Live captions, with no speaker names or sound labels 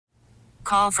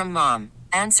Call from mom.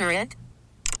 Answer it.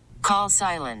 Call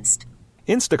silenced.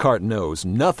 Instacart knows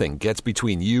nothing gets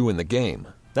between you and the game.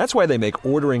 That's why they make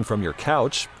ordering from your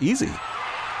couch easy.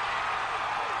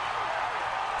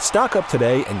 Stock up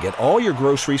today and get all your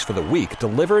groceries for the week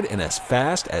delivered in as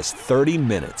fast as 30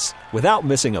 minutes without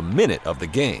missing a minute of the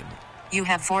game. You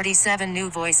have 47 new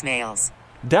voicemails.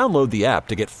 Download the app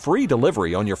to get free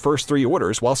delivery on your first 3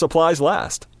 orders while supplies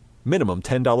last. Minimum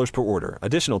 $10 per order.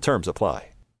 Additional terms apply.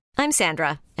 I'm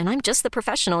Sandra, and I'm just the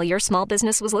professional your small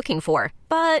business was looking for.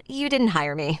 But you didn't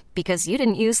hire me because you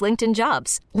didn't use LinkedIn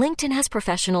Jobs. LinkedIn has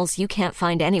professionals you can't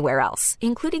find anywhere else,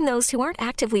 including those who aren't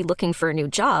actively looking for a new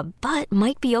job, but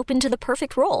might be open to the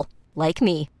perfect role, like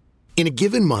me. In a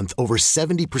given month, over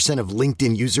 70% of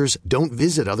LinkedIn users don't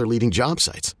visit other leading job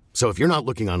sites. So if you're not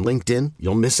looking on LinkedIn,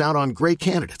 you'll miss out on great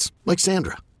candidates like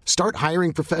Sandra. Start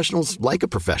hiring professionals like a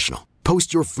professional.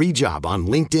 Post your free job on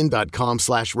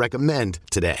linkedin.com/recommend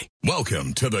today.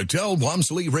 Welcome to the Del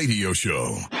Walmsley Radio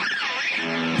Show.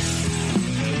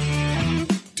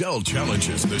 Del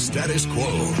challenges the status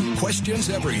quo,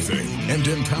 questions everything, and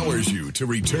empowers you to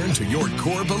return to your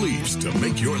core beliefs to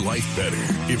make your life better.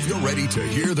 If you're ready to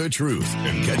hear the truth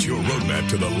and get your roadmap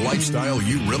to the lifestyle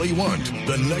you really want,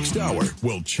 the next hour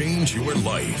will change your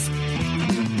life.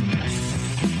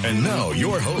 And now,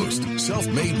 your host,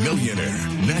 self-made millionaire,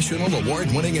 national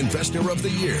award-winning investor of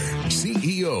the year,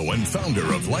 CEO and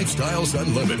founder of Lifestyles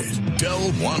Unlimited,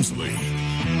 Del Walmsley.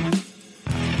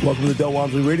 Welcome to the Del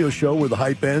Walmsley Radio Show, where the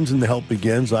hype ends and the help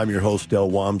begins. I'm your host,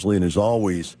 Del Walmsley, and as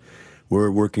always,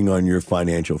 we're working on your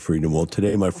financial freedom. Well,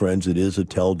 today, my friends, it is a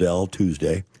Tell Del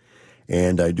Tuesday,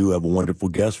 and I do have a wonderful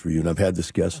guest for you. And I've had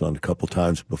this guest on a couple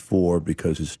times before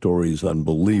because his story is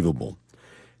unbelievable.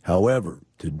 However,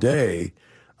 today,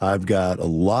 I've got a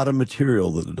lot of material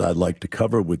that I'd like to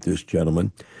cover with this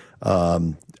gentleman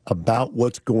about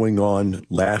what's going on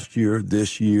last year,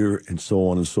 this year, and so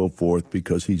on and so forth,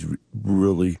 because he's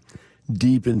really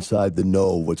deep inside the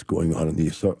know of what's going on in the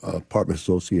apartment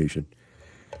association.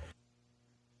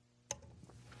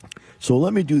 So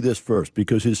let me do this first,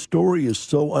 because his story is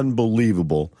so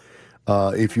unbelievable.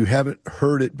 If you haven't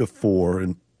heard it before,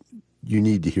 and you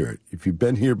need to hear it. If you've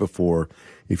been here before,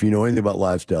 if you know anything about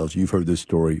lifestyles, you've heard this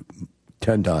story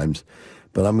 10 times,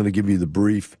 but I'm going to give you the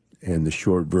brief and the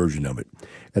short version of it.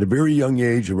 At a very young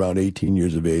age, around 18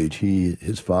 years of age,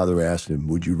 his father asked him,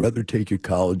 would you rather take your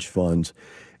college funds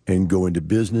and go into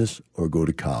business or go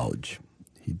to college?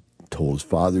 He told his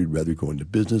father he'd rather go into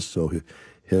business, so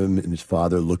him and his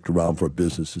father looked around for a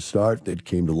business to start. They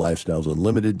came to Lifestyles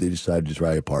Unlimited. They decided to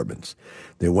try apartments.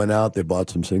 They went out. They bought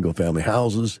some single-family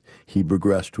houses. He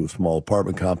progressed to a small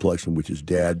apartment complex in which his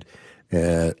dad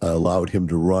allowed him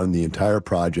to run the entire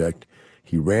project.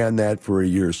 He ran that for a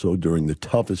year or so during the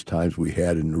toughest times we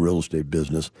had in the real estate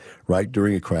business, right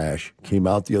during a crash, came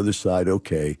out the other side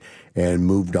okay, and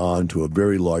moved on to a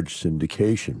very large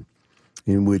syndication,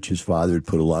 in which his father had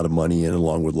put a lot of money in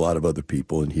along with a lot of other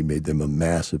people, and he made them a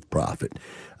massive profit.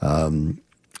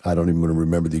 I don't even want to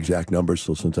remember the exact numbers,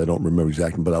 so since I don't remember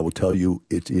exactly, but I will tell you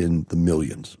it's in the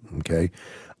millions, okay?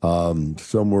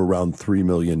 Somewhere around $3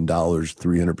 million,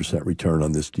 300% return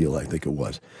on this deal, I think it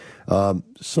was.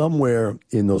 Somewhere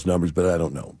in those numbers, but I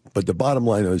don't know. But the bottom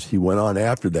line is he went on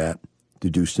after that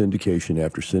to do syndication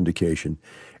after syndication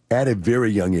at a very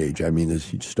young age. I mean,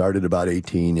 he started about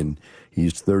 18, and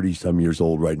he's 30-some years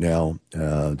old right now.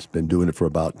 He's been doing it for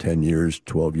about 10 years,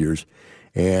 12 years.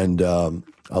 And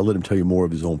I'll let him tell you more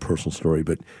of his own personal story.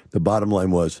 But the bottom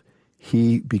line was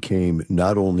he became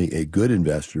not only a good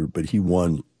investor, but he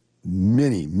won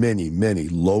many, many, many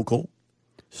local,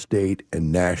 state,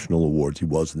 and national awards. He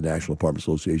was the National Apartment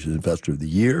Association Investor of the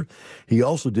Year. He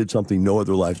also did something no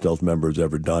other Lifestyles member has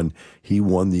ever done. He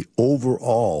won the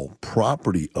overall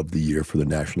Property of the Year for the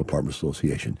National Apartment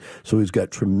Association. So he's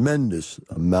got tremendous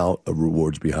amount of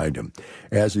rewards behind him.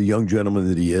 As a young gentleman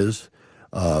that he is,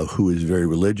 who is very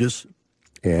religious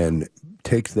and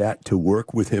takes that to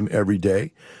work with him every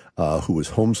day, who is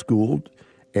homeschooled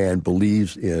and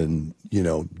believes in,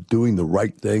 doing the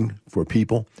right thing for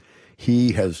people.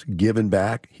 He has given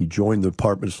back. He joined the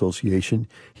apartment association.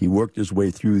 He worked his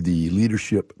way through the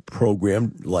leadership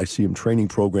program, Lyceum training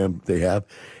program they have.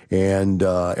 And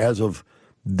as of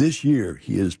this year,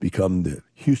 he has become the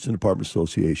Houston Apartment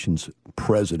Association's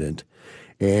president.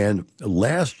 And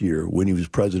last year, when he was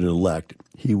president-elect,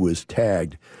 he was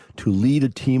tagged to lead a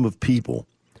team of people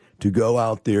to go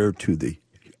out there to the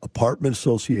Apartment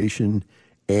Association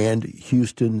and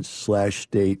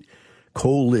Houston/state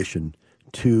coalition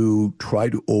to try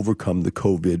to overcome the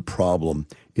COVID problem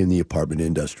in the apartment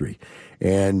industry.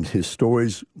 And his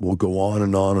stories will go on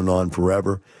and on and on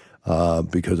forever.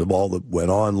 because of all that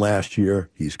went on last year.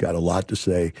 He's got a lot to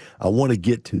say. I want to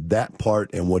get to that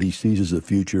part and what he sees as the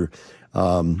future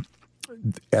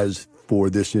as for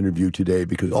this interview today,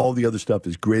 because all the other stuff,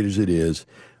 as great as it is,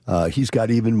 he's got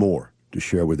even more to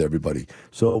share with everybody.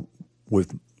 So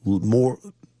with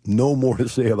no more to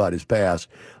say about his past,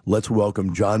 let's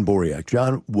welcome John Boriak.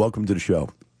 John, welcome to the show.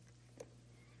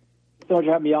 So much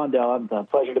for having me on, Dell. It's a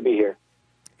pleasure to be here.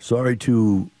 Sorry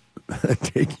to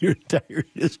take your entire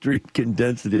history and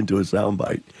condense it into a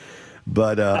soundbite.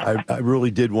 But I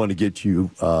really did want to get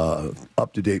you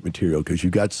up-to-date material, because you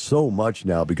got so much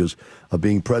now because of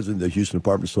being president of the Houston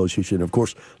Apartment Association. Of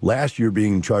course, last year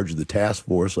being in charge of the task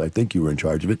force, I think you were in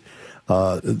charge of it.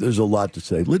 There's a lot to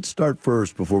say. Let's start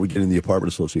first before we get into the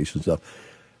Apartment Association stuff.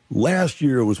 Last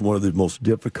year was one of the most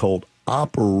difficult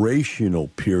operational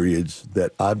periods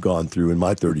that I've gone through in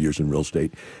my 30 years in real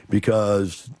estate,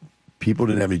 because people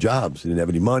didn't have any jobs, didn't have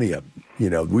any money.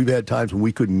 We've had times when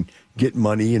we couldn't get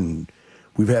money, and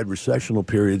we've had recessional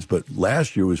periods, but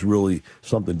last year was really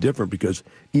something different, because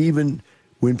even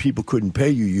when people couldn't pay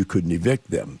you, you couldn't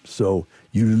evict them. So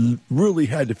you really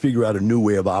had to figure out a new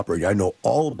way of operating. I know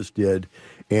all of us did,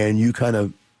 and you kind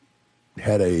of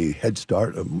had a head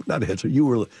start. Not a head start.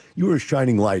 You were a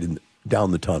shining light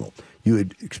down the tunnel. You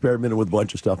had experimented with a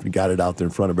bunch of stuff and got it out there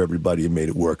in front of everybody and made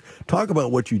it work. Talk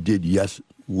about what you did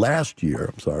last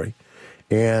year,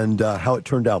 and how it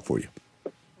turned out for you.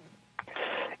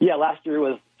 Yeah, last year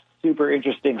was super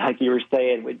interesting, like you were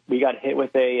saying. We got hit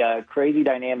with a crazy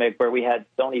dynamic where we had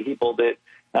so many people that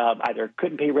either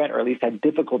couldn't pay rent or at least had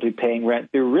difficulty paying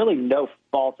rent through really no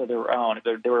fault of their own.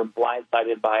 They were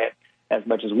blindsided by it as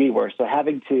much as we were. So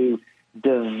having to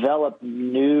develop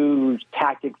new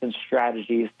tactics and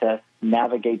strategies to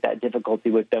navigate that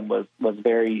difficulty with them was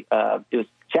very it was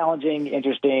challenging,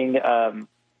 interesting, and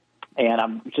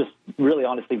I'm just really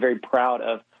honestly very proud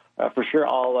of for sure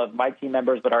all of my team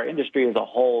members, but our industry as a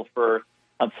whole for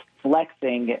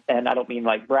flexing, and I don't mean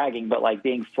like bragging, but like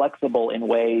being flexible in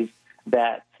ways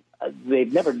that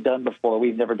they've never done before.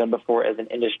 We've never done before as an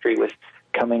industry, with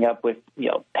coming up with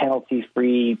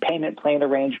penalty-free payment plan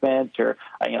arrangements, or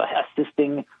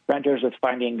assisting renters with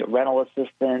finding rental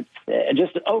assistance, and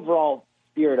just an overall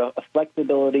spirit of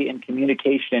flexibility and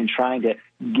communication, and trying to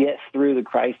get through the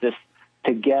crisis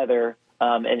together,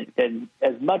 and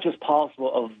as much as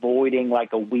possible avoiding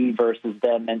like a we versus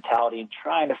them mentality, and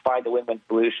trying to find the win-win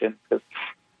solution. Because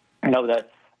that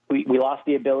we lost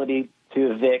the ability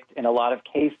to evict in a lot of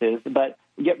cases, but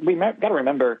we got to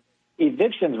remember,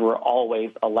 evictions were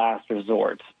always a last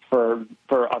resort for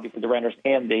obviously the renters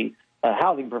and the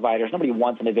housing providers. Nobody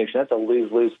wants an eviction. That's a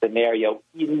lose-lose scenario.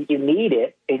 You need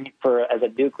it as a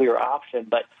nuclear option,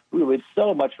 but we would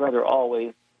so much rather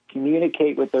always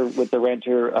communicate with the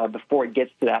renter before it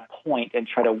gets to that point, and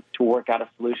try to work out a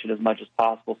solution as much as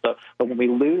possible. So, but when we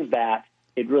lose that,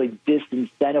 it really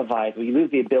disincentivizes. We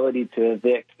lose the ability to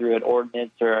evict through an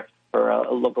ordinance or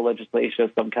a local legislation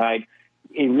of some kind.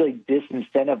 It really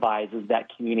disincentivizes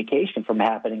that communication from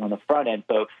happening on the front end.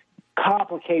 So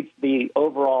complicates the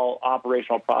overall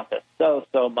operational process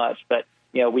so much. But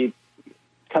we've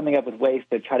coming up with ways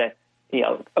to try to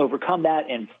overcome that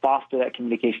and foster that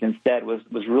communication instead was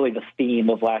really the theme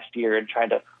of last year, and trying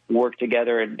to work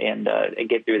together and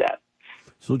get through that.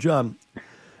 So John,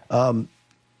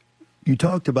 you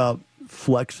talked about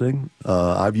flexing.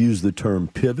 I've used the term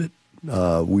pivot.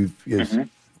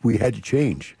 We had to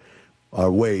change our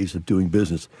ways of doing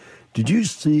business. Did you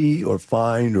see or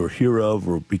find or hear of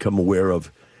or become aware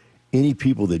of any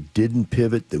people that didn't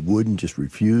pivot, that wouldn't, just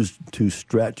refuse to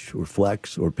stretch or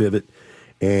flex or pivot,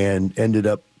 and ended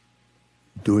up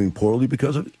doing poorly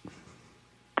because of it?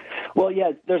 Well,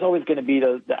 yeah, there's always going to be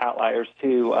the outliers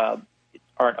who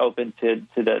aren't open to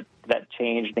that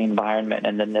change, the environment,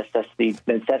 and the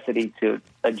necessity to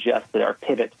adjust or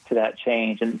pivot to that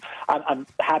change. And I'm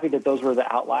happy that those were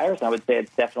the outliers. I would say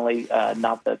it's definitely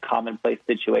not the commonplace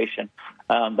situation.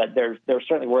 But there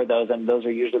certainly were those, and those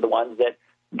are usually the ones that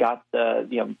got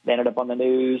ended up on the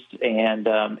news, and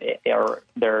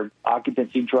their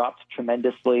occupancy dropped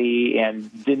tremendously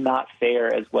and did not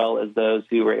fare as well as those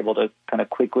who were able to kind of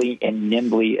quickly and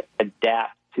nimbly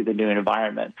adapt to the new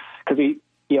environment. Because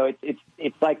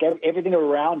it's like everything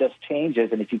around us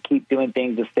changes, and if you keep doing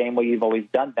things the same way you've always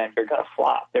done them, you're going to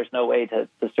flop. There's no way to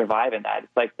survive in that.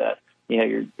 It's like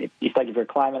it's like if you're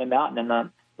climbing a mountain and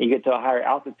then you get to a higher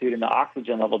altitude and the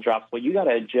oxygen level drops. Well, you got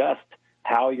to adjust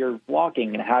how you're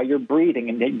walking and how you're breathing,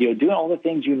 and doing all the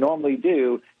things you normally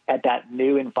do at that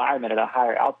new environment at a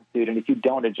higher altitude. And if you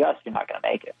don't adjust, you're not going to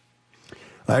make it.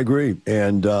 I agree.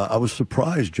 And I was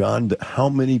surprised, John, how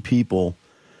many people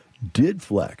did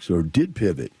flex or did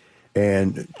pivot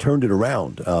and turned it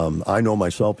around. I know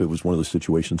myself, it was one of those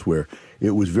situations where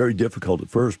it was very difficult at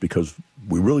first because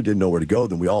we really didn't know where to go.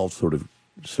 Then we all sort of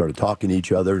started talking to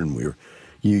each other, and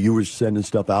you were sending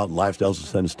stuff out, and Lifestyles was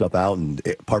sending stuff out, and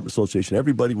Apartment Association,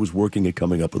 everybody was working at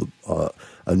coming up with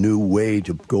a new way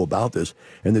to go about this.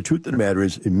 And the truth of the matter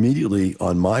is, immediately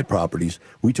on my properties,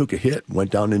 we took a hit,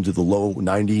 went down into the low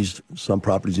 90s, some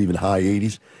properties even high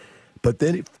 80s. But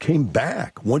then it came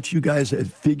back. Once you guys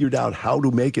had figured out how to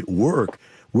make it work,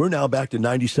 we're now back to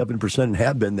 97% and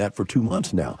have been that for 2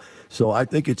 months now. So I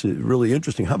think it's really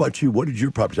interesting. How about you? What did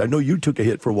your properties? I know you took a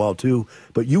hit for a while too,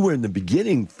 but you were in the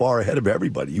beginning far ahead of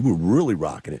everybody. You were really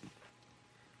rocking it.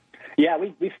 Yeah,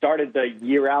 we started the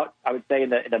year out, I would say, in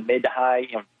the mid to high,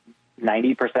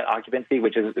 90% occupancy,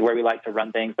 which is where we like to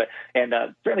run things. But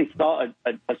certainly saw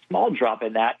a small drop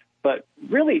in that. But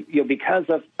really, because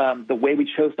of the way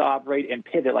we chose to operate and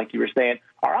pivot, like you were saying,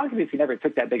 our occupancy never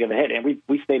took that big of a hit. And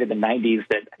we stayed in the 90s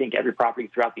that I think every property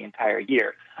throughout the entire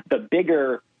year. The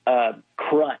bigger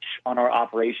crunch on our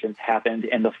operations happened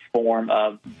in the form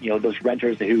of, those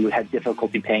renters who had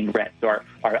difficulty paying rent. So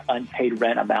our unpaid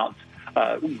rent amounts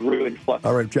grew in flux.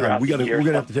 All right, John, we're going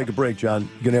to have to take a break, John.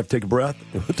 You're going to have to take a breath.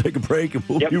 We'll take a break, and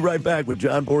we'll be right back with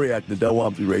John Boriak, the Del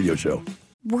Walmsley Radio Show.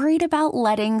 Worried about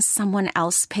letting someone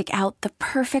else pick out the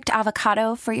perfect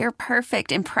avocado for your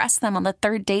perfect impress them on the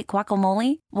third date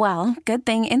guacamole? Well, good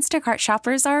thing Instacart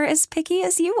shoppers are as picky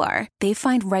as you are. They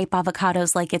find ripe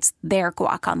avocados like it's their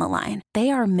guac on the line.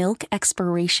 They are milk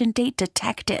expiration date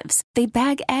detectives. They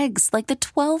bag eggs like the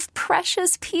 12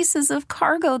 precious pieces of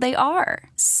cargo they are.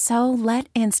 So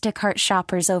let Instacart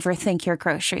shoppers overthink your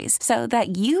groceries so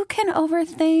that you can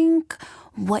overthink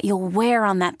what you'll wear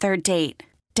on that third date.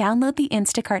 Download the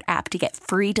Instacart app to get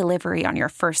free delivery on your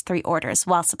first 3 orders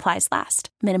while supplies last.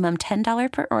 Minimum $10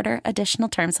 per order. Additional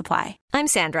terms apply. I'm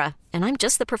Sandra, and I'm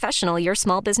just the professional your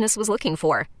small business was looking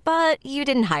for. But you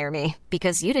didn't hire me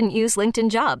because you didn't use LinkedIn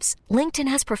Jobs. LinkedIn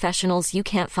has professionals you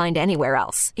can't find anywhere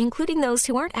else, including those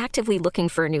who aren't actively looking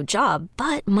for a new job,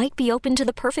 but might be open to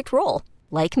the perfect role,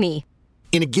 like me.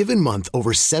 In a given month,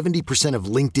 over 70% of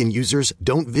LinkedIn users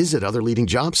don't visit other leading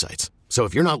job sites. So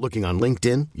if you're not looking on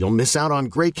LinkedIn, you'll miss out on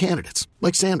great candidates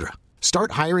like Sandra.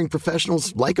 Start hiring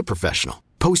professionals like a professional.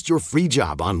 Post your free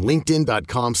job on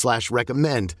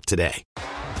linkedin.com/recommend today.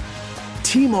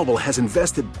 T-Mobile has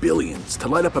invested billions to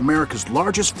light up America's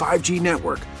largest 5G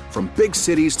network, from big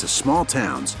cities to small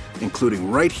towns, including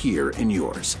right here in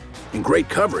yours. And great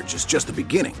coverage is just the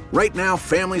beginning. Right now,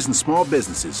 families and small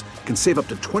businesses can save up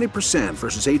to 20%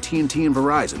 versus AT&T and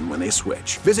Verizon when they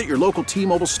switch. Visit your local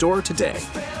T-Mobile store today.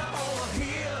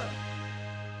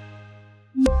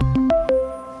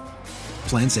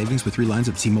 Plan savings with 3 lines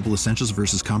of T-Mobile Essentials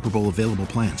versus comparable available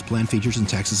plans. Plan features and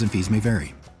taxes and fees may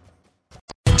vary.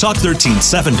 Talk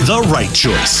 1370, the right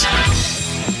choice.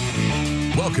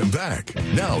 Welcome back.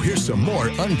 Now here's some more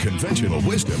unconventional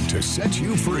wisdom to set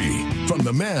you free from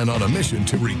the man on a mission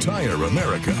to retire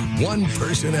America, one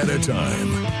person at a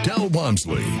time, Del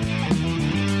Walmsley.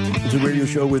 It's a radio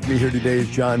show. With me here today is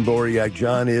John Boriak.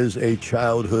 John is a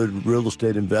childhood real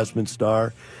estate investment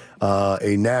star,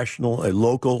 a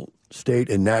local, state,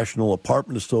 and national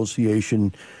apartment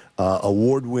association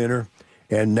award winner.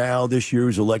 And now this year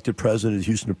he's elected president of the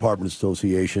Houston Apartment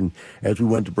Association. As we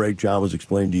went to break, John was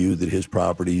explaining to you that his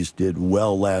properties did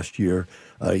well last year,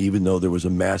 even though there was a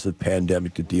massive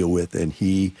pandemic to deal with, and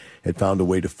he had found a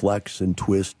way to flex and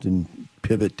twist and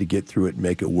pivot to get through it and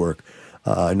make it work.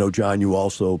 I know, John, you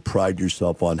also pride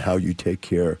yourself on how you take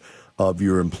care of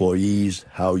your employees,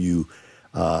 how you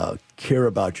care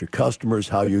about your customers,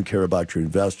 how you care about your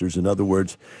investors. In other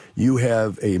words, you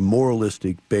have a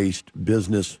moralistic-based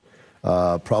business,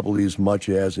 probably as much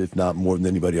as, if not more than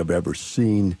anybody I've ever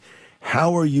seen.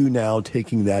 How are you now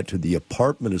taking that to the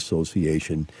apartment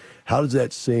association? How does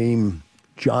that same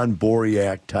John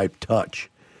Boriak type touch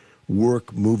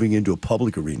work moving into a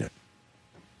public arena?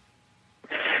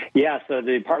 Yeah, so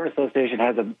the Apartment Association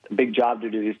has a big job to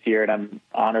do this year, and I'm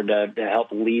honored to help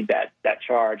lead that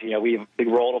charge. We have a big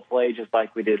role to play, just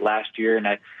like we did last year. And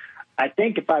I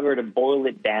think if I were to boil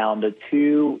it down, the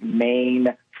 2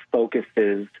 main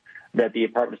focuses that the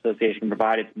Apartment Association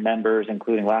provided to members,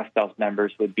 including Lifestyles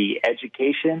members, would be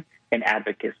education and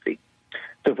advocacy.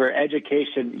 So for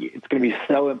education, it's going to be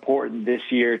so important this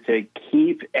year to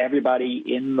keep everybody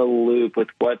in the loop with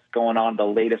what's going on, the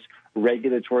latest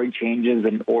regulatory changes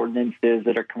and ordinances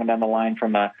that are coming down the line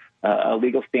from a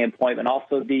legal standpoint, and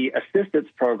also the assistance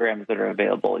programs that are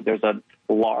available. There's a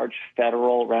large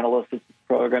federal rental assistance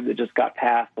program that just got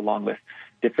passed, along with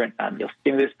different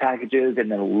stimulus packages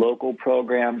and then local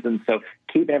programs. And so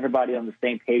keep everybody on the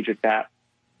same page with that.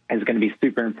 is going to be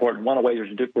super important. One of the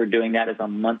ways we're doing that is a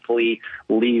monthly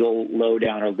legal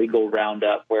lowdown or legal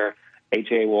roundup where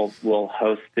HA will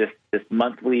host this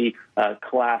monthly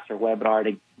class or webinar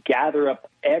to gather up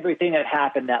everything that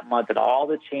happened that month and all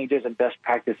the changes and best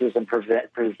practices and present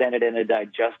it in a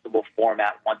digestible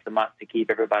format once a month to keep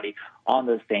everybody on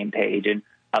the same page and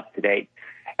up to date.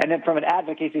 And then from an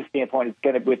advocacy standpoint, it's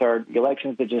going to, with our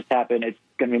elections that just happened, it's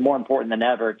going to be more important than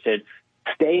ever to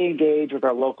stay engaged with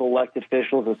our local elected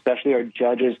officials, especially our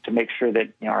judges, to make sure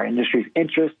that our industry's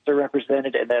interests are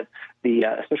represented and that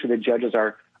especially the judges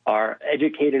are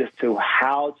educated as to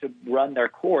how to run their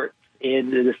courts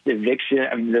in this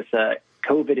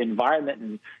COVID environment,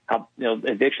 and how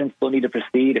evictions still need to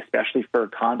proceed, especially for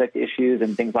conduct issues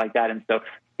and things like that. And so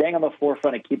staying on the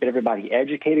forefront of keeping everybody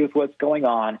educated with what's going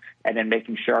on, and then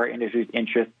making sure our industry's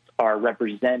interests are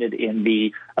represented in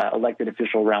the elected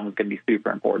official realm is going to be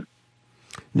super important.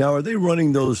 Now, are they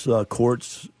running those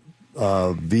courts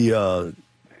via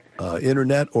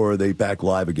internet, or are they back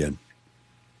live again?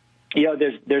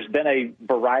 There's been a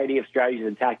variety of strategies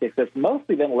and tactics that's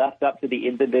mostly been left up to the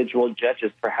individual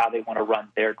judges for how they want to run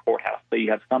their courthouse. So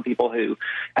you have some people who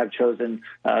have chosen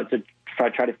to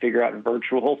try to figure out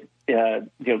virtual,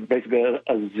 basically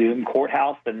a Zoom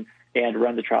courthouse and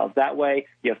run the trials that way.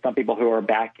 You have some people who are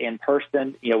back in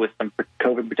person, with some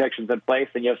COVID protections in place,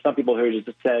 and you have some people who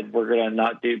just said we're going to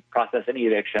not process any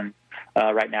evictions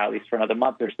right now, at least for another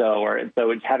month or so. And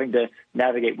so it's having to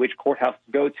navigate which courthouse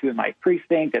to go to in my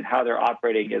precinct and how they're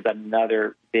operating is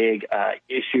another big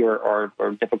issue or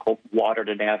difficult water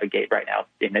to navigate right now.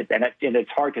 And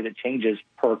it's hard because it changes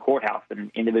per courthouse and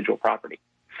individual property.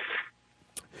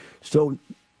 So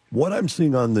what I'm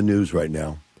seeing on the news right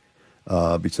now,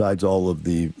 besides all of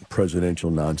the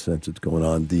presidential nonsense that's going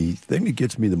on, the thing that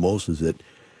gets me the most is that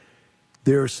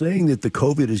they're saying that the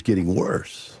COVID is getting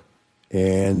worse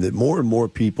and that more and more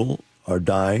people are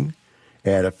dying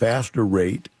at a faster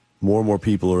rate. More and more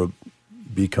people are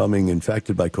becoming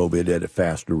infected by COVID at a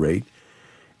faster rate.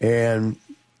 And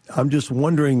I'm just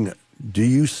wondering, do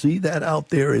you see that out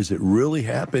there? Is it really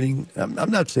happening?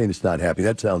 I'm not saying it's not happening.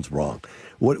 That sounds wrong.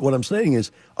 What I'm saying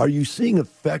is, are you seeing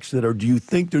effects that do you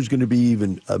think there's going to be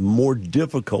even a more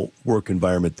difficult work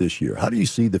environment this year? How do you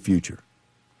see the future?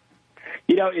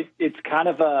 It's kind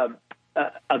of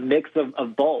a mix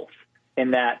of both,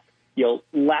 in that,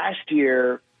 last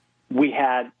year we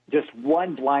had just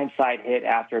one blindside hit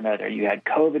after another. You had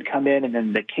COVID come in, and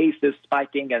then the cases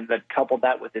spiking, and then coupled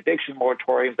that with eviction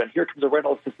moratoriums, and here comes the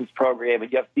rental assistance program,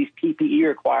 and you have these PPE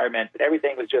requirements, and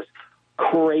everything was just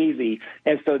crazy.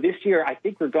 And so this year, I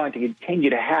think we're going to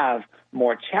continue to have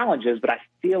more challenges, but I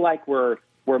feel like we're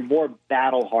more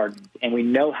battle hardened and we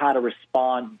know how to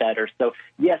respond better. So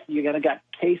yes, you're going to get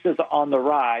cases on the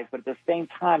rise, but at the same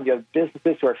time, you have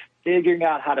businesses who are figuring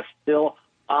out how to still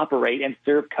operate and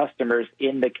serve customers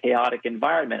in the chaotic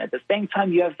environment. At the same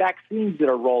time, you have vaccines that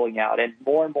are rolling out, and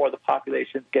more of the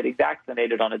population is getting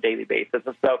vaccinated on a daily basis.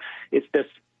 And so it's this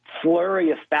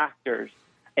flurry of factors,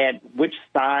 and which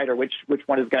side or which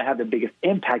one is going to have the biggest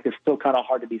impact is still kind of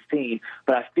hard to be seen.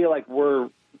 But I feel like we're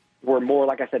more,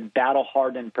 like I said,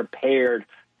 battle-hardened and prepared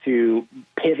to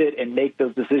pivot and make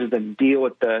those decisions and deal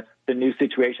with the new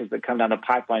situations that come down the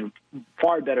pipeline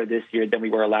far better this year than we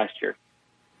were last year.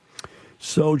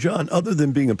 So, John, other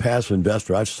than being a passive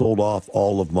investor, I've sold off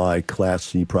all of my Class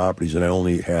C properties, and I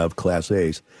only have Class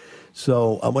A's.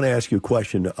 So I want to ask you a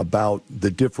question about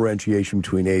the differentiation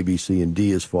between A, B, C, and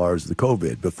D as far as the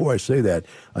COVID. Before I say that,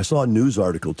 I saw a news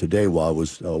article today while I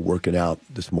was working out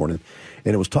this morning,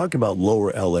 and it was talking about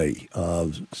lower L.A.,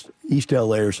 East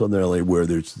L.A. or Southern L.A., where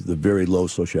there's the very low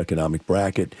socioeconomic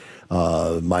bracket,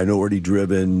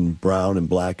 minority-driven, brown and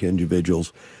black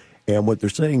individuals. And what they're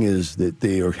saying is that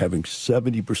they are having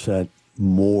 70%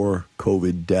 more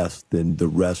COVID deaths than the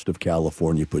rest of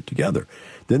California put together.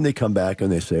 Then they come back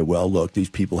and they say, well, look, these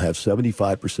people have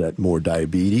 75% more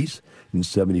diabetes and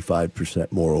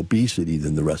 75% more obesity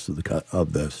than the rest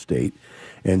of the state.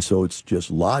 And so it's just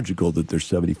logical that there's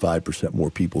 75%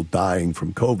 more people dying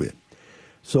from COVID.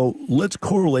 So let's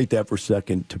correlate that for a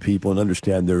second to people and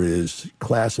understand there is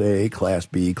Class A, Class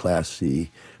B, Class C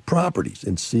properties.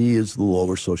 And C is the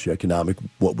lower socioeconomic,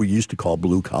 what we used to call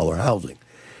blue-collar housing.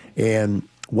 And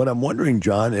what I'm wondering,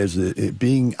 John, is it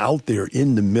being out there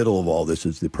in the middle of all this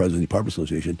as the president of the Apartment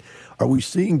Association, are we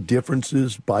seeing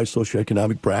differences by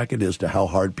socioeconomic bracket as to how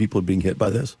hard people are being hit by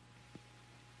this?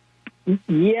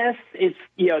 Yes, it's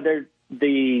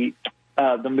the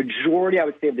majority, I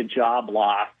would say, of the job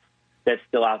loss that's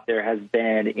still out there has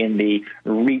been in the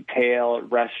retail,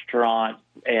 restaurant,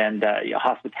 and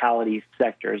hospitality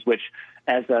sectors, which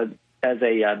as a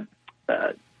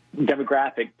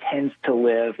demographic tends to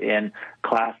live in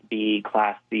Class B,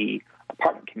 Class C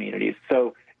apartment communities.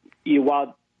 So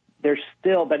while there's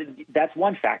still, but that's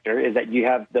one factor, is that you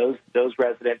have those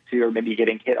residents who are maybe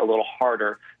getting hit a little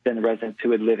harder than the residents who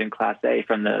would live in Class A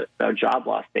from the job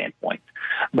loss standpoint.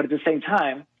 But at the same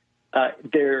time,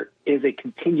 there is a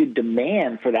continued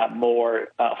demand for that more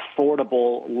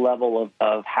affordable level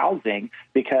of housing,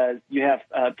 because you have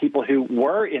people who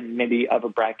were in maybe upper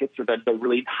brackets or the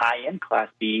really high-end Class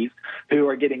Bs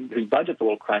whose budget's a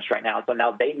little crunched right now. So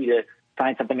now they need to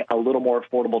find something a little more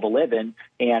affordable to live in,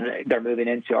 and they're moving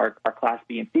into our Class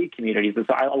B and C communities. And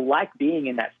so I like being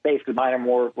in that space, because mine are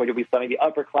more, what do we say, maybe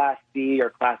upper Class C or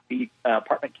Class B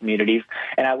apartment communities.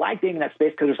 And I like being in that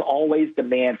space because there's always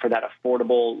demand for that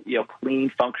affordable,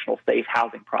 clean, functional, safe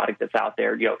housing product that's out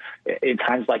there. In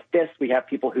times like this, we have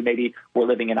people who maybe were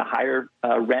living in a higher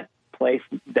rent place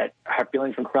that are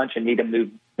feeling some crunch and need to move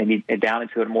maybe down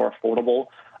into a more affordable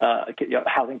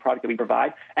housing product that we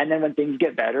provide. And then when things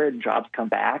get better and jobs come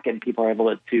back and people are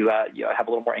able to have a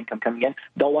little more income coming in,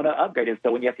 they'll want to upgrade it.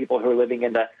 So when you have people who are living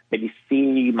in the maybe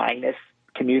C-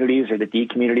 communities or the D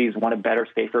communities, want a better,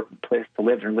 safer place to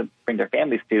live and bring their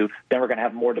families to, then we're going to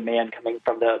have more demand coming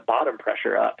from the bottom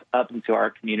pressure up into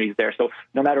our communities there. So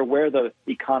no matter where the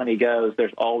economy goes,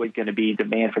 there's always going to be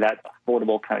demand for that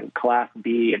affordable kind of Class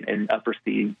B and upper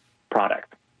C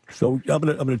product. So I'm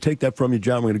going to take that from you,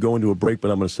 John. We're going to go into a break, but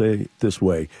I'm going to say it this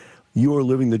way. You are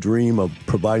living the dream of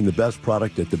providing the best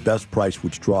product at the best price,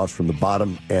 which draws from the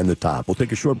bottom and the top. We'll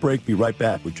take a short break. Be right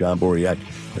back with John Boriak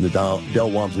and the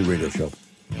Del Walmsley Radio Show.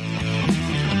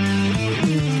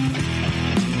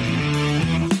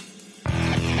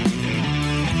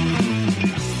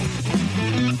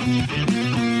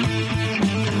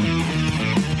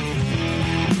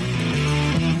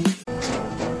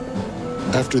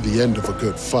 After the end of a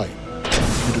good fight,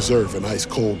 you deserve an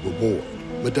ice-cold reward.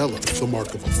 Modelo is the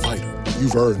mark of a fighter.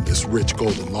 You've earned this rich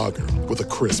golden lager with a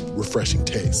crisp, refreshing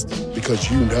taste. Because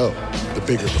you know, the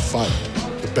bigger the fight,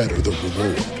 the better the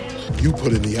reward. You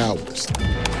put in the hours,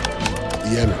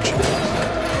 the energy,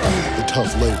 the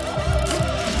tough labor.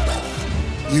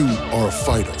 You are a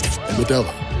fighter, and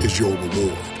Modelo is your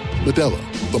reward.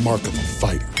 Modelo, the mark of a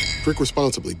fighter. Drink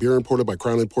responsibly. Beer imported by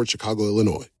Crown Imports, Chicago,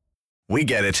 Illinois. We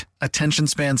get it. Attention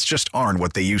spans just aren't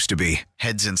what they used to be.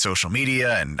 Heads in social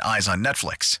media and eyes on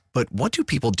Netflix. But what do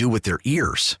people do with their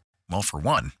ears? Well, for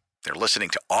one, they're listening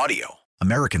to audio.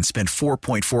 Americans spend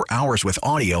 4.4 hours with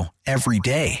audio every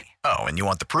day. Oh, and you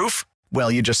want the proof?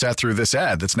 Well, you just sat through this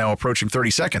ad that's now approaching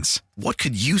 30 seconds. What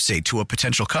could you say to a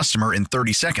potential customer in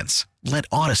 30 seconds? Let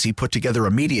Odyssey put together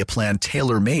a media plan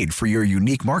tailor-made for your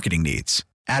unique marketing needs.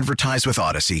 Advertise with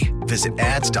Odyssey. Visit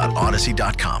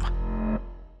ads.odyssey.com.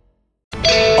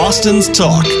 Austin's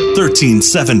Talk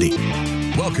 1370.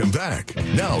 Welcome back.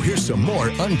 Now here's some more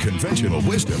unconventional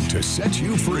wisdom to set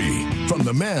you free from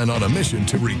the man on a mission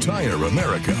to retire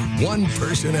America, one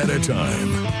person at a time,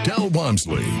 Del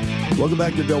Walmsley. Welcome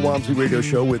back to Del Walmsley Radio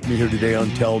Show. With me here today on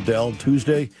Tell Del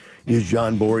Tuesday is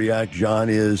John Boriak. John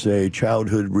is a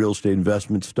childhood real estate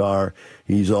investment star.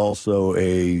 He's also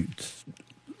a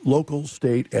local,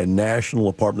 state, and national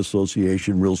Apartment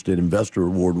Association Real Estate Investor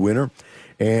Award winner,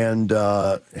 and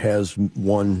has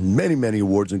won many, many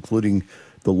awards, including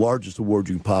the largest award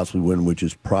you can possibly win, which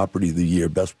is Property of the Year,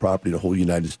 Best Property in the whole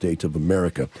United States of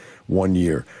America, 1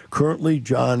 year. Currently,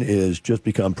 John is just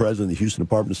become president of the Houston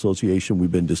Apartment Association.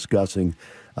 We've been discussing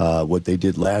what they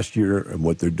did last year and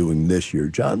what they're doing this year.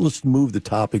 John, let's move the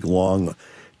topic along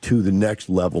to the next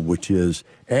level, which is,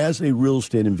 as a real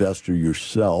estate investor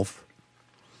yourself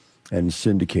and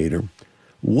syndicator,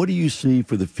 what do you see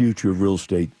for the future of real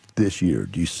estate this year?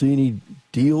 Do you see any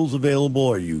deals available?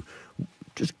 Are you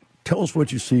just tell us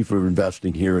what you see for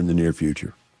investing here in the near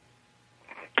future?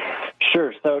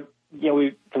 Sure. So,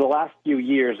 for the last few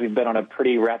years, we've been on a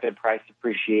pretty rapid price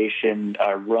appreciation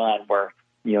run where,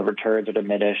 returns are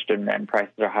diminished and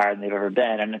prices are higher than they've ever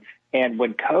been. And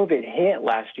when COVID hit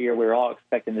last year, we were all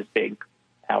expecting this big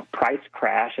price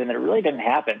crash, and it really didn't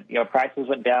happen. Prices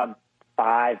went down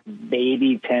 5,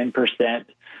 maybe 10%.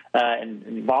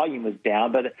 And volume was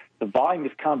down, but the volume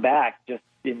has come back just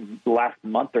in the last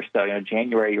month or so.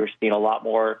 January, you were seeing a lot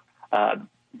more. I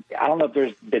don't know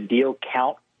if the deal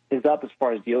count is up as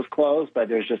far as deals closed, but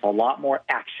there's just a lot more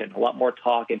action, a lot more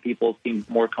talk, and people seem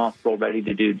more comfortable, ready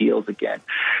to do deals again.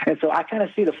 And so I kind of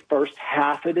see the first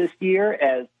half of this year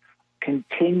as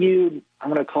continued, I'm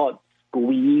going to call it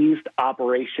squeezed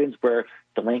operations where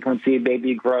delinquency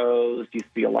maybe grows. You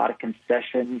see a lot of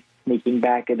concessions sneaking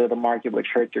back into the market, which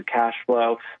hurts your cash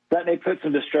flow. That may put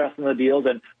some distress in the deals,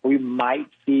 and we might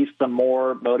see some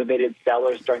more motivated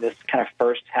sellers during this kind of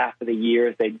first half of the year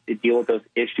as they deal with those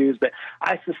issues. But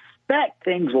I suspect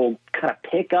things will kind of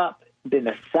pick up in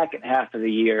the second half of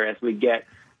the year as we get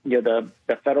the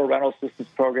federal rental assistance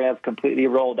programs completely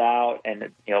rolled out,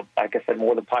 and like I said,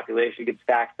 more of the population gets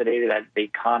vaccinated, as the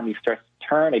economy starts to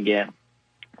turn again.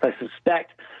 So I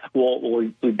suspect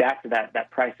we'll be back to that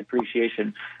price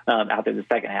appreciation out there in the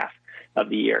second half of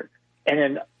the year. And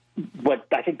then what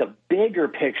I think the bigger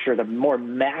picture, the more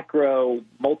macro,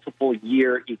 multiple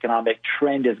year economic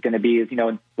trend is going to be is,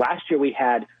 last year we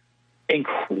had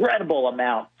incredible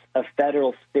amounts of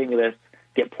federal stimulus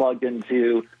get plugged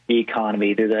into the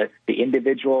economy through the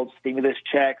individual stimulus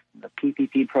checks, the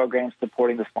PPP programs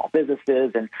supporting the small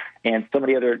businesses, and so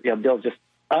many other bills, just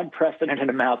unprecedented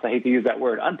amounts. I hate to use that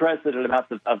word, unprecedented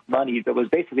amounts of money that was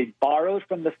basically borrowed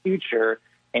from the future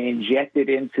and injected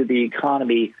into the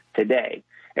economy today.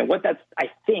 And what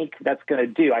I think that's going to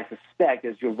do, I suspect,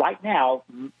 is right now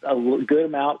a good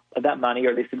amount of that money,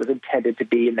 or at least it was intended to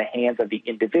be in the hands of the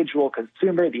individual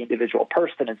consumer, the individual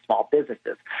person, and small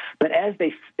businesses. But as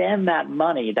they spend that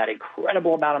money, that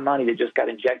incredible amount of money that just got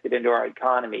injected into our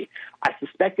economy, I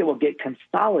suspect it will get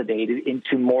consolidated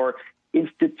into more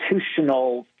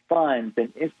institutional funds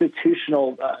and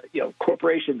institutional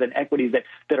corporations and equities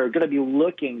that are going to be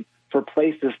looking for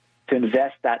places to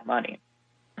invest that money.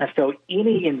 And so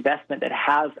any investment that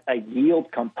has a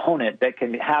yield component that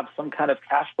can have some kind of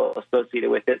cash flow associated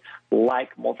with it,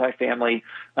 like multifamily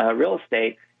real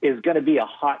estate, is going to be a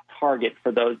hot target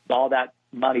for all that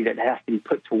money that has to be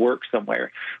put to work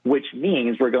somewhere, which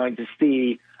means we're going to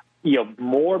see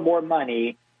more and more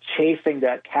money chasing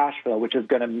that cash flow, which is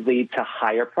going to lead to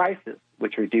higher prices,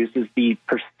 which reduces the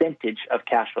percentage of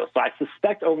cash flow. So I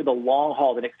suspect over the long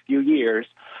haul, the next few years,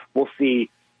 we'll see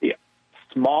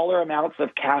smaller amounts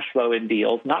of cash flow in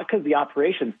deals, not because the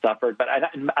operation suffered, but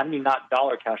I mean not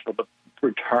dollar cash flow, but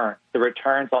the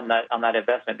returns on that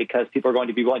investment, because people are going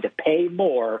to be willing to pay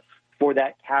more for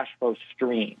that cash flow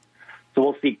stream. So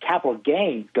we'll see capital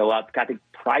gains go up. I think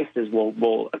prices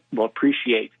will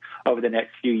appreciate over the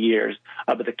next few years,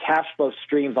 but the cash flow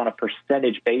streams on a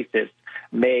percentage basis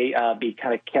may be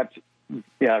kind of kept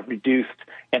reduced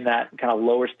in that kind of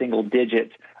lower single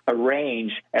digit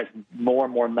range as more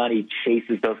and more money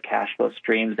chases those cash flow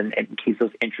streams and keeps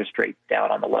those interest rates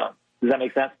down on the loan. Does that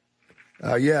make sense?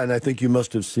 Yeah, and I think you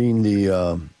must have seen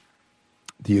the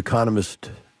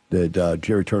Economist that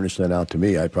Jerry Turner sent out to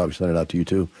me. I probably sent it out to you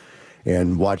too,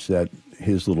 and watched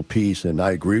his little piece, and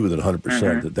I agree with it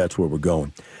 100% that that's where we're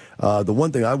going. The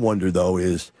one thing I wonder, though,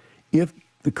 is if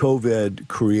the COVID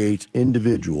creates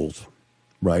individuals,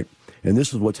 right, and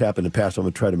this is what's happened in the past. I'm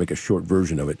going to try to make a short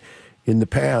version of it. In the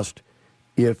past,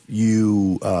 if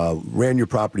you ran your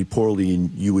property poorly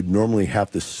and you would normally have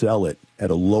to sell it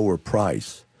at a lower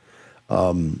price,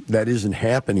 that isn't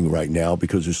happening right now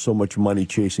because there's so much money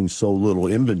chasing so little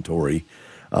inventory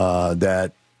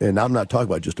that, and I'm not talking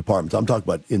about just apartments, I'm talking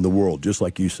about in the world, just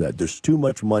like you said. There's too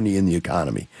much money in the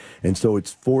economy. And so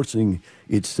it's forcing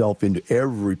itself into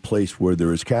every place where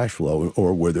there is cash flow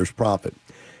or where there's profit.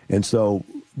 And so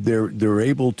they're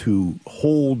able to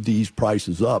hold these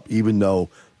prices up, even though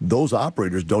those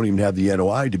operators don't even have the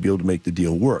NOI to be able to make the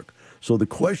deal work. So the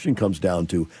question comes down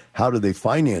to, how do they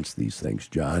finance these things,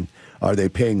 John? Are they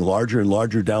paying larger and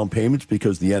larger down payments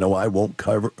because the NOI won't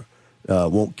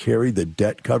carry the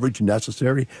debt coverage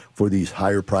necessary for these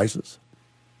higher prices?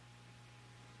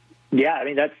 Yeah, I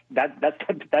mean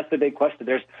that's the big question.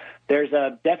 There's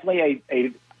definitely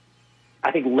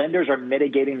I think lenders are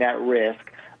mitigating that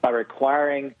risk by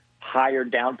requiring higher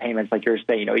down payments, like you're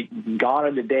saying. Gone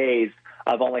are the days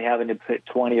of only having to put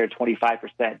 20 or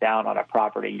 25% down on a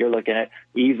property. You're looking at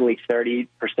easily 30%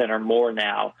 or more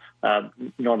now.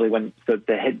 Normally,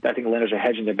 I think lenders are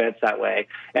hedging their bets that way.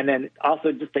 And then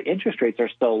also just the interest rates are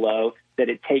so low that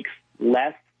it takes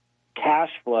less cash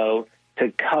flow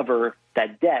to cover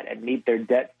that debt and meet their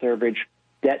debt service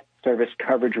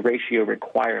coverage ratio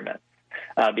requirements.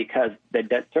 Because the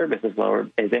debt service is lower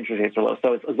as interest rates are low.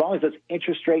 So as long as those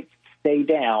interest rates stay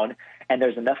down and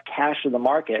there's enough cash in the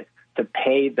market to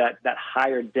pay that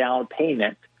higher down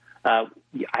payment, I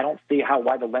don't see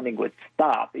why the lending would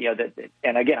stop.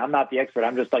 And again, I'm not the expert.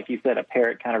 I'm just, like you said, a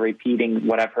parrot kind of repeating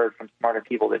what I've heard from smarter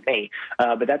people than me.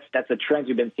 But that's a trend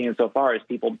we've been seeing so far, is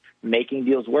people making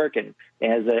deals work, and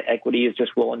as equity is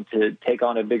just willing to take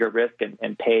on a bigger risk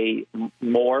and pay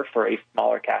more for a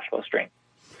smaller cash flow stream.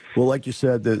 Well, like you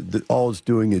said, all it's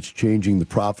doing is changing the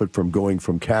profit from going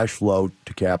from cash flow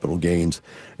to capital gains.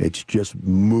 It's just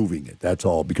moving it. That's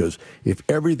all. Because if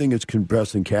everything is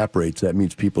compressing cap rates, that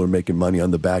means people are making money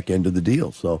on the back end of the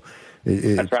deal. So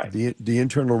that's right. The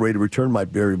internal rate of return might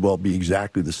very well be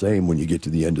exactly the same when you get to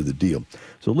the end of the deal.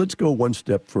 So let's go one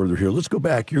step further here. Let's go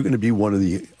back. You're going to be one of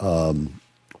the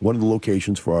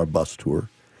locations for our bus tour.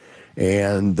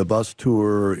 And the bus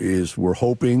tour is, we're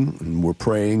hoping and we're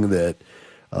praying that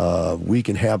we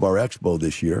can have our expo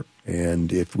this year.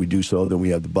 And if we do so, then we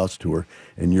have the bus tour.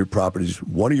 And your properties,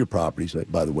 one of your properties,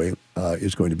 by the way,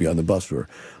 is going to be on the bus tour.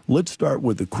 Let's start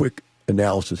with a quick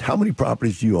analysis. How many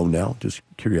properties do you own now? Just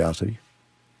curiosity.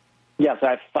 Yes,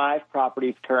 I have 5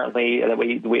 properties currently that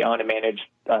we own and manage,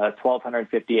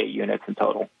 1,258 units in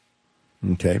total.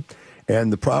 Okay.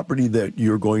 And the property that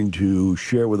you're going to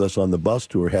share with us on the bus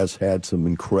tour has had some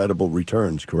incredible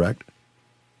returns, correct?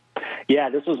 Yeah,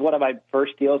 this was one of my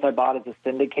first deals I bought as a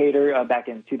syndicator back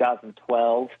in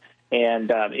 2012,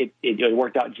 and it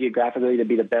worked out geographically to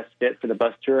be the best fit for the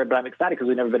bus tour. But I'm excited because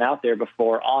we've never been out there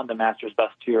before on the Masters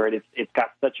Bus Tour, and it's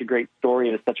got such a great story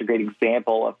and it's such a great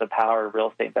example of the power of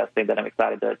real estate investing that I'm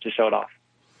excited to show it off.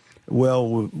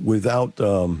 Well, without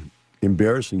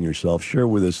embarrassing yourself, share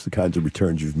with us the kinds of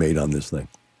returns you've made on this thing.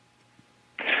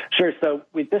 Sure. So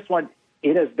with this one,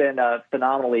 it has been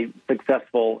phenomenally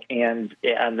successful, and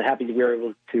I'm happy that we were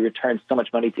able to return so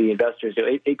much money to the investors.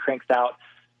 It cranks out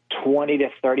 20 to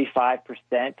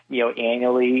 35%,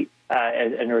 annually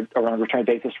on a return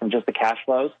basis from just the cash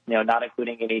flows, not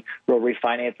including any real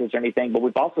refinances or anything. But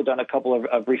we've also done a couple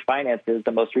of refinances,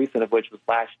 the most recent of which was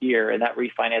last year, and that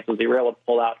refinance was we were able to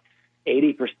pull out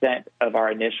 80% of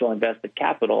our initial invested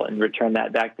capital and return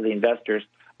that back to the investors.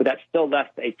 But that still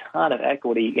left a ton of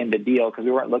equity in the deal because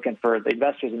we weren't looking for the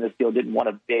investors in this deal didn't want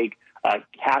a big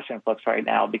cash influx right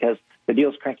now because the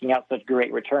deal's cranking out such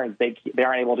great returns. They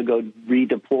aren't able to go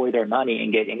redeploy their money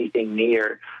and get anything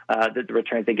near the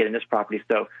returns they get in this property.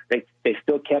 So they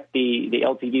still kept the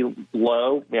LTV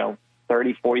low,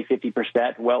 30, 40,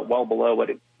 50%, well below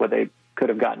what they could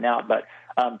have gotten out. But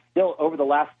still over the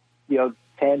last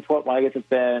 10, 12, well, I guess it's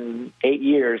been 8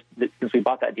 years since we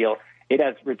bought that deal, it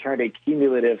has returned a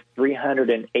cumulative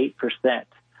 308%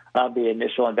 of the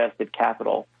initial invested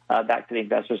capital back to the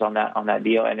investors on that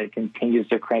deal, and it continues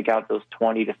to crank out those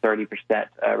 20 to 30%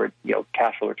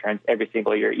 cash flow returns every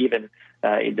single year, even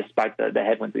despite the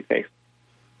headwinds we face.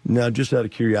 Now, just out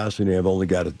of curiosity, I've only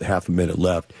got a half a minute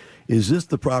left. Is this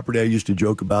the property I used to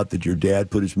joke about that your dad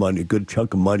put his money, a good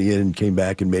chunk of money in, and came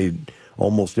back and made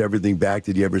almost everything back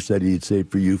that he ever said he'd save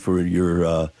for you for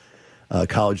your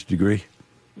college degree?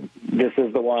 This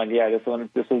is the one. Yeah, this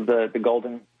is the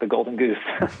golden goose.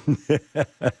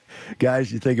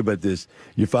 Guys, you think about this.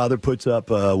 Your father puts up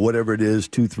whatever it is,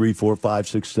 $200,000, $300,000,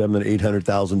 $400,000, $500,000, $600,000,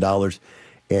 $700,000,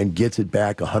 and gets it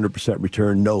back 100%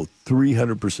 return. No,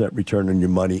 300% return on your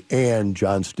money. And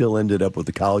John still ended up with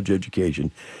a college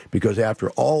education because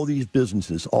after all these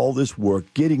businesses, all this work,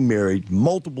 getting married,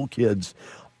 multiple kids,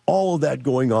 all of that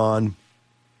going on,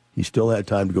 he still had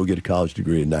time to go get a college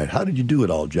degree at night. How did you do it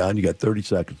all, John? You got 30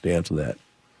 seconds to answer that.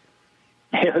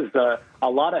 It was a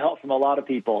lot of help from a lot of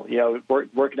people.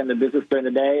 Working in the business during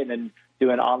the day and then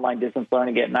doing online distance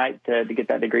learning at night to get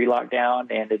that degree locked down,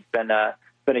 and it's been a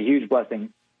huge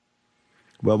blessing.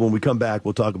 Well, when we come back,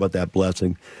 we'll talk about that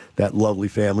blessing, that lovely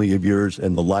family of yours,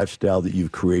 and the lifestyle that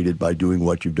you've created by doing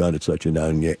what you've done at such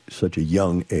a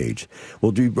young age.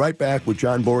 We'll be right back with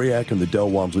John Boriak and the Del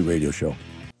Walmsley Radio Show.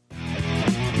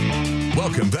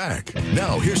 Welcome back.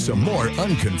 Now here's some more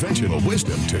unconventional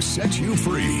wisdom to set you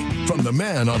free from the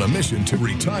man on a mission to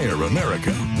retire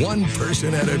America, one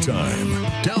person at a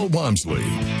time, Del Walmsley.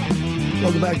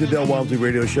 Welcome back to the Del Walmsley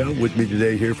Radio Show. With me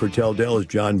today here for Tell Del is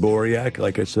John Boriak.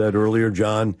 Like I said earlier,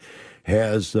 John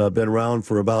has been around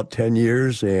for about 10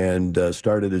 years and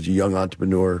started as a young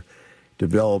entrepreneur,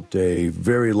 developed a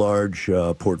very large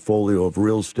portfolio of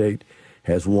real estate,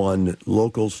 has won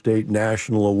local, state,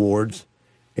 national awards,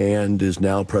 and is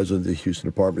now president of the Houston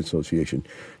Apartment Association.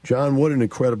 John, what an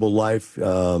incredible life.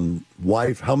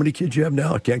 Wife, how many kids you have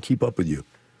now? I can't keep up with you.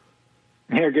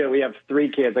 You're good. We have 3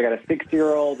 kids. I got a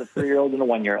 6-year-old, a 3-year-old, and a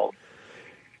 1-year-old.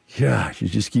 Yeah, you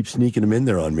just keep sneaking them in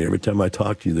there on me. Every time I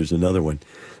talk to you, there's another one.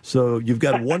 So you've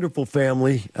got a wonderful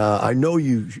family. I know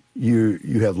you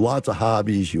have lots of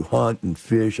hobbies. You hunt and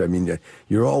fish. I mean,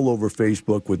 you're all over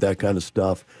Facebook with that kind of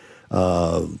stuff.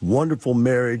 Wonderful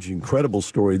marriage, incredible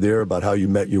story there about how you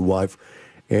met your wife.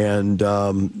 And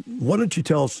why don't you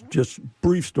tell us just a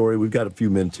brief story, we've got a few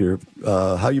minutes here,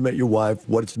 how you met your wife,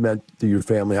 what it's meant to your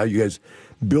family, how you guys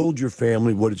build your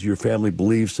family, what is your family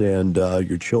beliefs and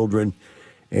your children,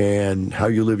 and how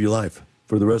you live your life.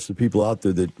 for the rest of the people out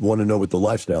there that want to know what the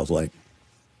lifestyle's like.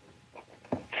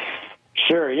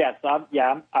 Sure. Yes.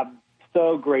 I'm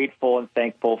so grateful and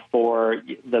thankful for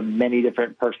the many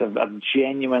different perks of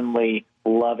genuinely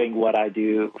loving what I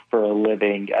do for a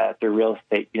living through real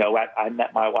estate. I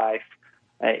met my wife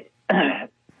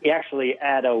actually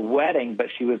at a wedding, but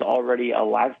she was already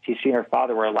she and her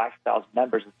father were Lifestyles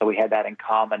members, and so we had that in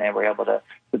common, and we were able to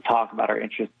talk about our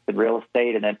interests in real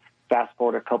estate. And then fast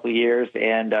forward a couple of years,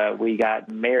 and we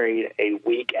got married a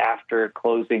week after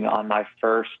closing on my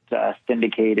first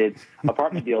syndicated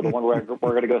apartment deal, the one we're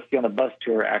going to go see on the bus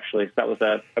tour, actually. So that was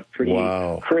a pretty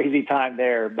crazy time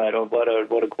there, but what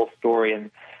a cool story.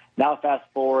 And now fast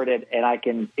forward, and I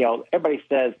can, everybody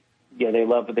says, they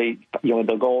love the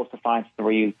goal is to find something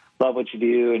where you love what you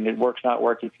do and it works not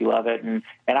work if you love it. And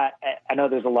I know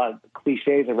there's a lot of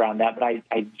cliches around that, but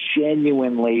I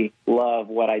genuinely love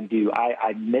what I do.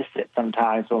 I miss it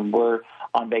sometimes when we're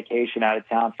on vacation out of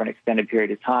town for an extended period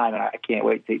of time, and I can't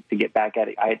wait to get back at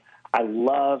it. I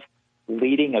love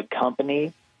leading a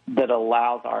company that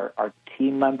allows our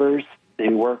team members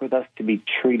who work with us to be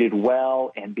treated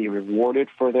well and be rewarded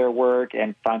for their work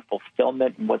and find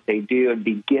fulfillment in what they do and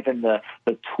be given the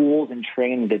tools and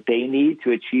training that they need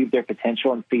to achieve their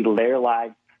potential and see their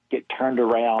lives get turned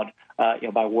around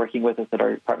by working with us at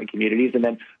our apartment communities. And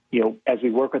then, as we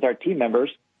work with our team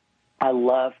members, I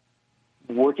love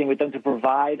working with them to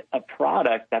provide a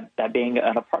product, that being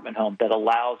an apartment home, that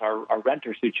allows our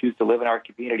renters who choose to live in our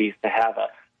communities to have a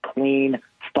clean,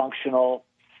 functional,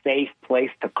 safe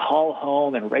place to call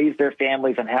home and raise their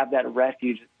families and have that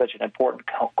refuge is such an important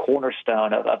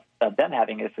cornerstone of them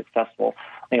having a successful,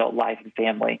 life and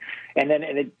family. And then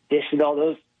in addition to all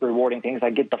those rewarding things, I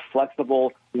get the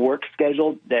flexible work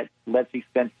schedule that lets me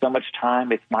spend so much time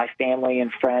with my family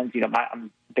and friends. I'm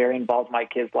very involved in my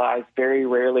kids' lives. Very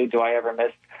rarely do I ever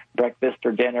miss breakfast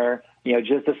or dinner.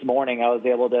 Just this morning I was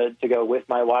able to go with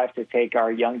my wife to take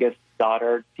our youngest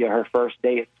daughter to her first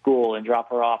day at school and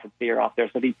drop her off and see her off there.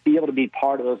 So to be able to be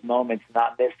part of those moments,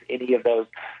 not miss any of those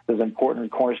important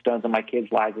cornerstones in my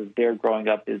kids' lives as they're growing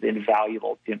up is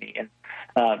invaluable to me. And,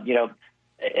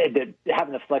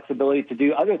 having the flexibility to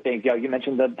do other things. You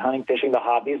mentioned the hunting, fishing, the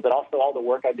hobbies, but also all the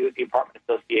work I do at the apartment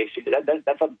association.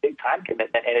 That's a big time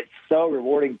commitment, and it's so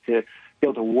rewarding to be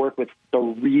able to work with the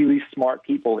really smart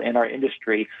people in our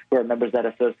industry who are members of that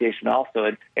association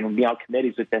also, and be on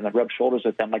committees with them and rub shoulders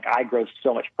with them. Like, I grow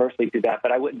so much personally through that,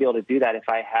 but I wouldn't be able to do that if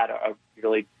I had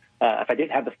if I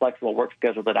didn't have the flexible work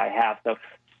schedule that I have.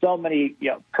 So many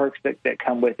perks that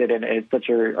come with it, and it's such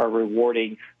a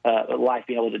rewarding life,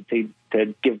 being able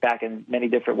to give back in many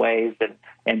different ways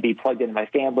and be plugged into my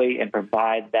family and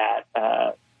provide that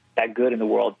good in the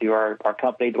world through our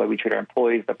company, the way we treat our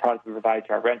employees, the products we provide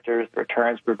to our renters, the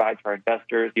returns we provide to our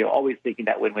investors, always seeking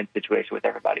that win-win situation with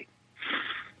everybody.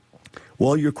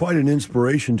 Well, you're quite an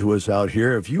inspiration to us out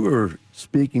here. If you were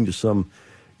speaking to some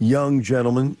young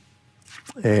gentleman,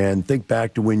 and think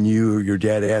back to when you or your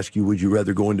dad asked you, would you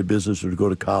rather go into business or to go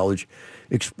to college?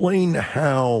 Explain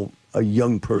how a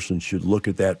young person should look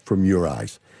at that from your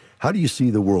eyes. How do you see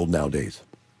the world nowadays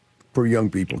for young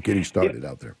people getting started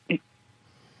out there?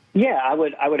 Yeah, I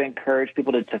would encourage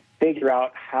people to figure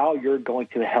out how you're going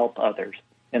to help others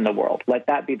in the world. Let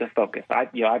that be the focus.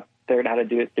 I've figured out how to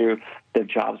do it through the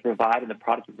jobs we provide and the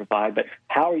products we provide, but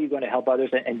how are you going to help others?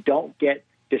 And don't get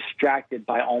distracted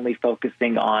by only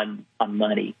focusing on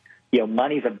money.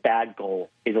 Money's a bad goal.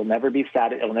 It'll never be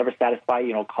it'll never satisfy you.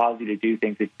 It'll cause you to do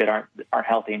things that aren't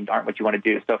healthy and aren't what you want to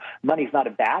do. So money's not a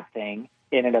bad thing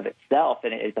in and of itself,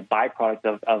 and it's a byproduct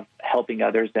of helping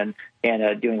others and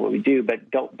doing what we do.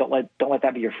 But don't let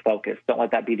that be your focus. Don't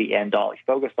let that be the end all. You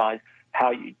focus on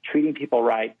how you treating people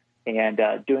right and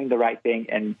doing the right thing,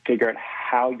 and figure out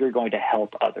how you're going to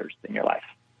help others in your life.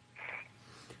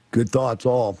 Good thoughts,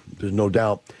 all. There's no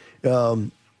doubt.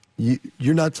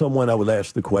 You're not someone I would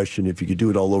ask the question, if you could do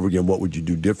it all over again, what would you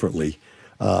do differently?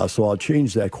 So I'll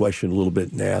change that question a little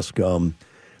bit and ask,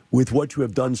 with what you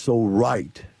have done so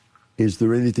right, is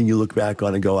there anything you look back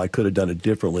on and go, I could have done it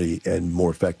differently and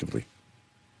more effectively?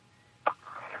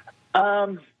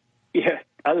 Yeah,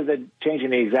 other than changing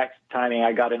the exact timing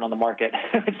I got in on the market,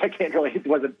 which it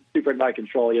wasn't super in my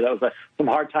control. That was some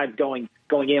hard times going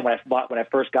in when I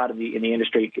first got in the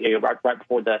industry, right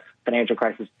before the financial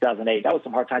crisis of 2008. That was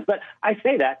some hard times. But I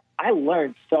say that I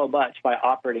learned so much by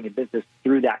operating a business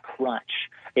through that crunch.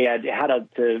 and how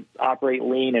to operate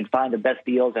lean and find the best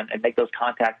deals and make those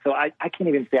contacts. So I can't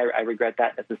even say I regret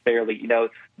that necessarily.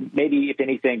 Maybe if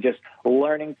anything, just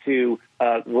learning to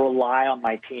rely on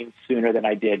my team sooner than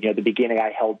I did. At the beginning,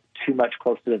 I held too much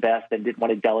close to the vest and didn't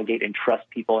want to delegate and trust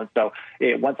people. And so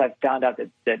once I found out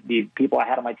that the people I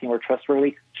had on my team were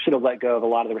trustworthy, should have let go of a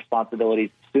lot of the responsibilities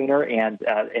sooner and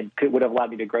would have allowed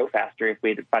me to grow faster if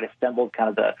I'd assembled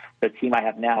kind of the team I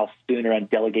have now sooner and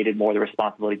delegated more of the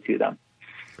responsibility to them.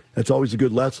 That's always a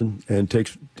good lesson, and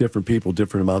takes different people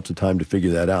different amounts of time to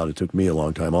figure that out. It took me a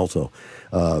long time also,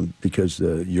 because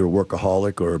you're a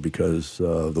workaholic, or because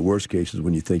the worst case is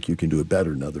when you think you can do it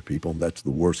better than other people. That's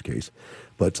the worst case.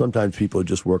 But sometimes people are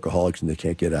just workaholics and they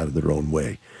can't get out of their own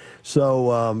way.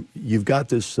 So you've got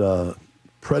this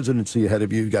presidency ahead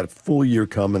of you. You've got a full year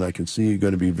coming. I can see you're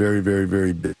going to be very, very,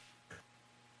 very big.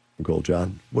 Goal,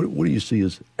 John. What do you see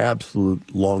as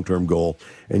absolute long-term goal?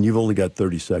 And you've only got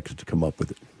 30 seconds to come up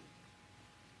with it.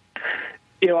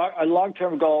 Our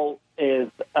long-term goal is,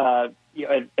 at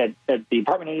the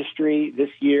apartment industry this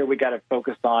year, we got to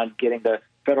focus on getting the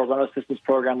federal loan assistance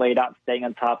program laid out and staying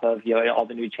on top of all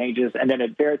the new changes. And then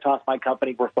at Veritas, my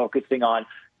company, we're focusing on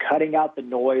cutting out the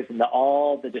noise and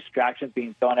all the distractions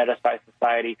being thrown at us by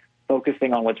society,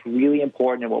 focusing on what's really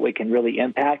important and what we can really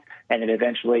impact, and then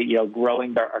eventually,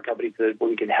 growing our company to where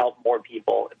we can help more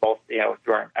people, both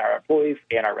through our employees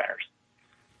and our renters.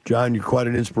 John, you're quite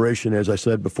an inspiration, as I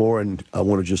said before, and I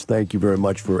want to just thank you very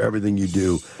much for everything you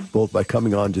do, both by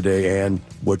coming on today and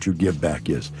what your give back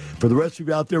is. For the rest of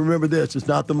you out there, remember this: it's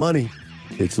not the money,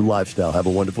 it's the lifestyle. Have a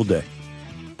wonderful day.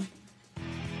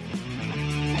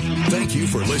 Thank you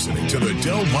for listening to the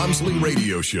Del Walmsley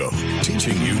Radio Show,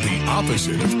 teaching you the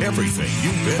opposite of everything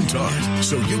you've been taught,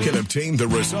 so you can obtain the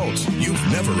results you've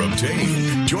never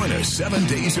obtained. Join us 7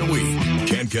 days a week.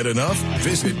 Can't get enough?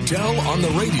 Visit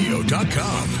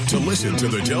DelOnTheRadio.com to listen to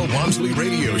the Del Walmsley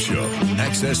Radio Show,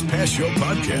 access past show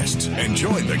podcasts, and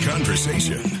join the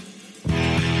conversation.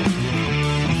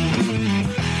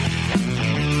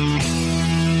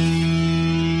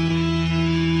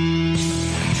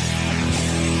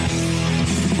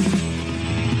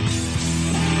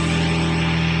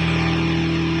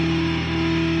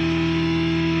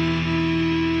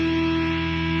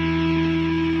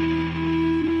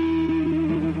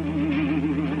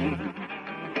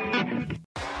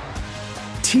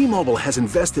 T-Mobile has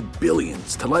invested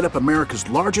billions to light up America's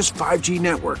largest 5G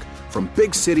network, from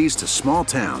big cities to small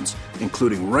towns,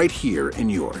 including right here in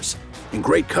yours. And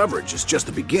great coverage is just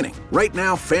the beginning. Right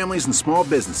now, families and small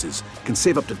businesses can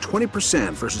save up to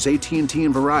 20% versus AT&T and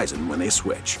Verizon when they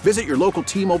switch. Visit your local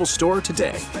T-Mobile store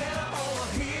today.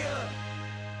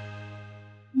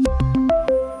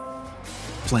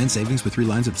 Plan savings with 3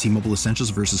 lines of T-Mobile Essentials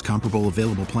versus comparable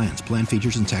available plans. Plan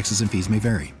features and taxes and fees may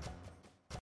vary.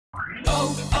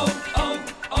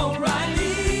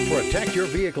 Protect your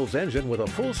vehicle's engine with a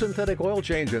full synthetic oil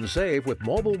change and save with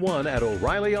Mobile One at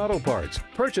O'Reilly Auto Parts.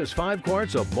 Purchase 5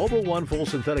 quarts of Mobile One full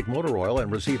synthetic motor oil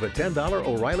and receive a $10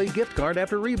 O'Reilly gift card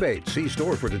after rebate. See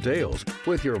store for details.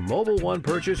 With your Mobile One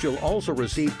purchase, you'll also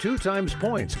receive 2 times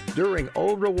points during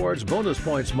O Rewards Bonus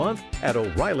Points Month at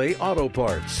O'Reilly Auto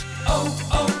Parts.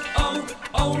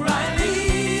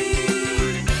 O'Reilly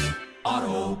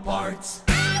Auto Parts.